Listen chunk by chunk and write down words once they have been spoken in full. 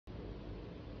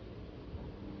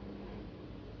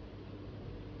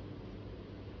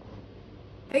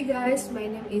Hey guys,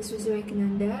 my name is Susy Wahyu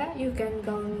Ginanda. You can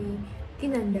call me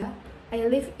Ginanda. I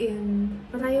live in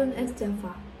Rayon S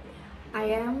Java.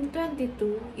 I am 22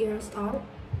 years old.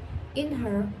 In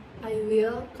her, I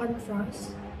will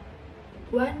converse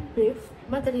one brief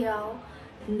material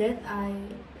that I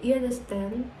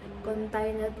understand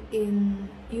contained in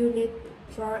Unit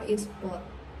 4 is both.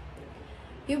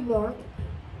 Your board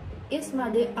is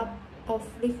made up of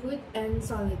liquid and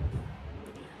solid.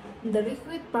 The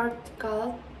liquid part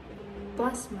called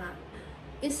plasma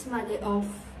is made of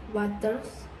water,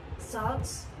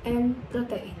 salts, and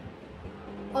protein.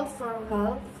 Over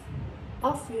half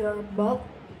of your bulk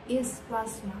is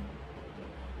plasma.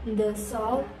 The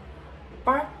salt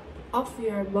part of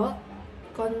your bulk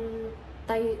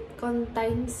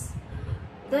contains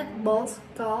red blood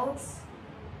cells,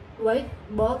 white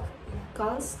blood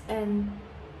cells, and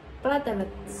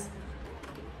platelets.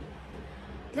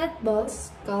 Red blood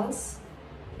cells,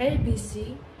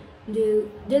 ABC,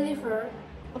 deliver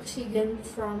oxygen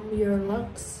from your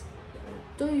lungs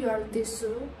to your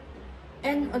tissue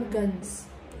and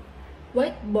organs.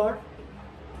 White blood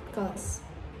cells,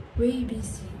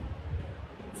 WBC,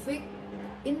 fight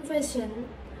infection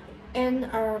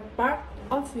and are part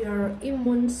of your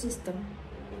immune system.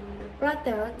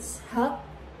 Platelets help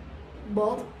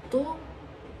blood too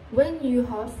when you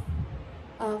have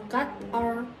a cut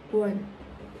or wound.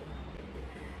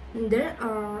 There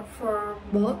are 4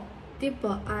 both type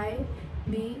I,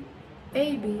 B,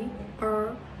 AB,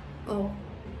 or O.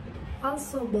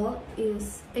 Also both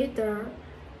is either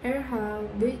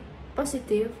RH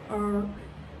positive or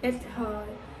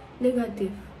RH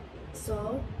negative.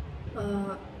 So,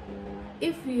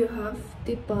 if you have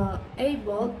type A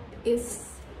both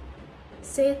is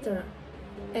either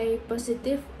A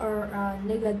positive or A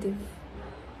negative.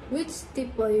 Which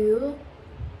type you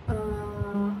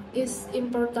is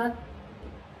important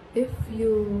if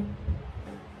you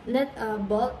need a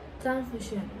blood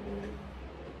transfusion.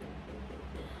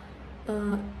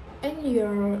 And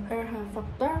your RH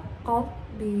factor could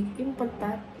be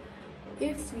important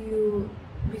if you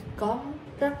become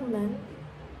pregnant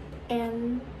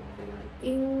and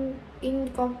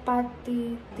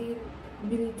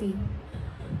incompatibility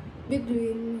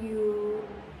between you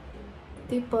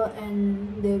type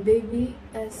and the baby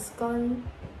is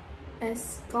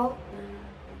called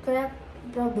crack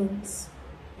problems.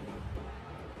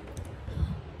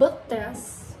 Blood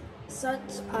tests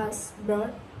such as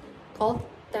blood cold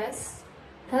tests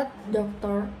help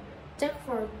doctor check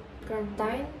for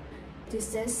certain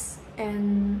diseases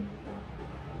and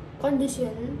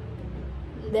conditions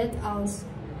that also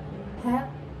help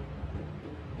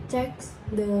checks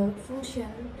the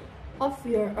function of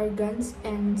your organs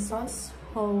and shows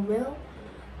how well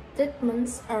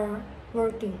treatments are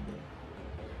working.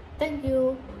 Thank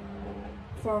you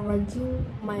for watching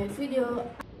my video.